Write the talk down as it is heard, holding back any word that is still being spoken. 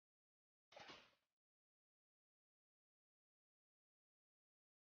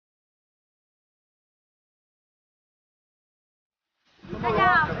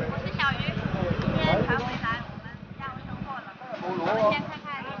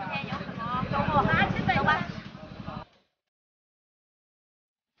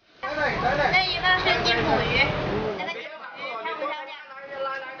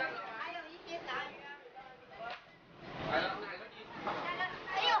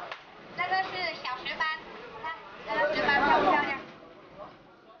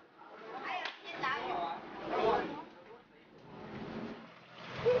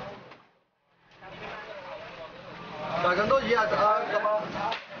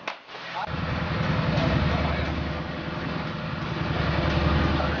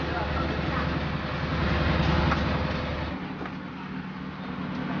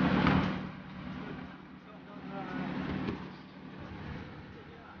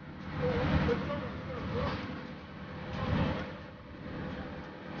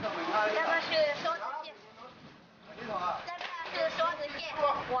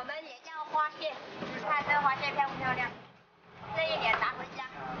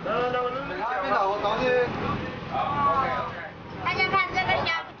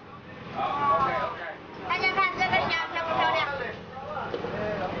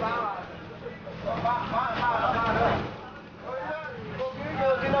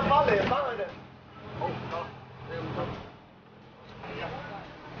这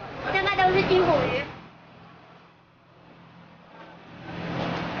个都是金虎鱼，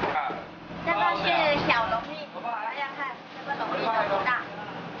这个是小龙利，大家看这个龙利多么大，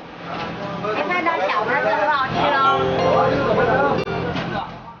你看它小的就很好吃喽。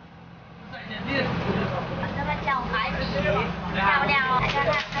这个叫海底鱼，漂亮哦，大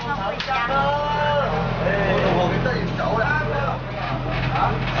家看这个回家。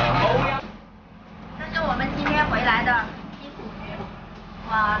这是我们今天回来的金虎鱼，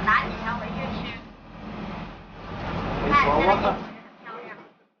我拿几条回去吃。看这个金虎鱼很漂亮。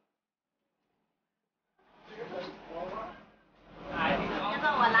这个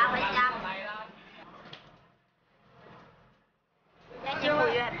我拿回家。这金虎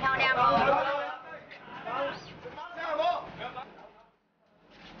鱼很漂亮哦。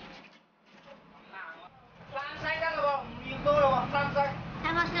这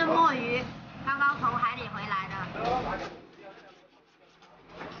个是墨鱼，刚刚从海里回来的。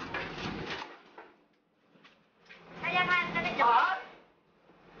大家看这个九，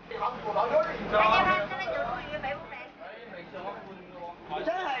大家看这个九肚鱼肥不肥？真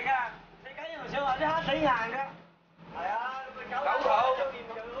係㗎，你緊要想話啲蝦死硬㗎。係啊，狗頭。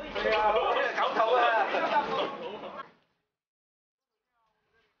係啊，呢係狗頭啊。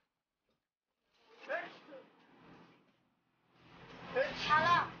好了，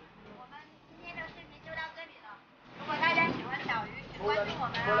我们今天的视频就到这里了。如果大家喜欢小鱼，请关注我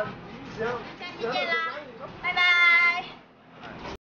们啊！我们下期见啦！